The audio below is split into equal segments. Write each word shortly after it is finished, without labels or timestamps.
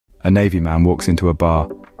A Navy man walks into a bar,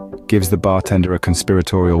 gives the bartender a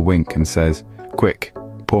conspiratorial wink and says, "Quick,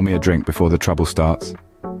 pour me a drink before the trouble starts."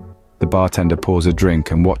 The bartender pours a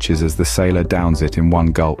drink and watches as the sailor downs it in one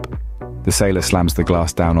gulp. The sailor slams the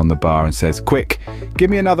glass down on the bar and says, "Quick,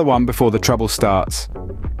 give me another one before the trouble starts."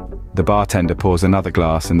 The bartender pours another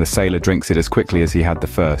glass and the sailor drinks it as quickly as he had the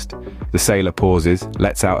first. The sailor pauses,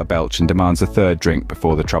 lets out a belch and demands a third drink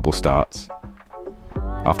before the trouble starts.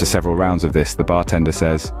 After several rounds of this, the bartender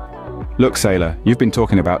says, "Look, sailor, you've been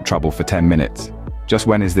talking about trouble for 10 minutes. Just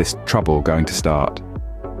when is this trouble going to start?"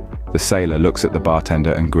 The sailor looks at the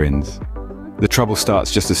bartender and grins. "The trouble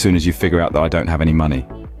starts just as soon as you figure out that I don't have any money."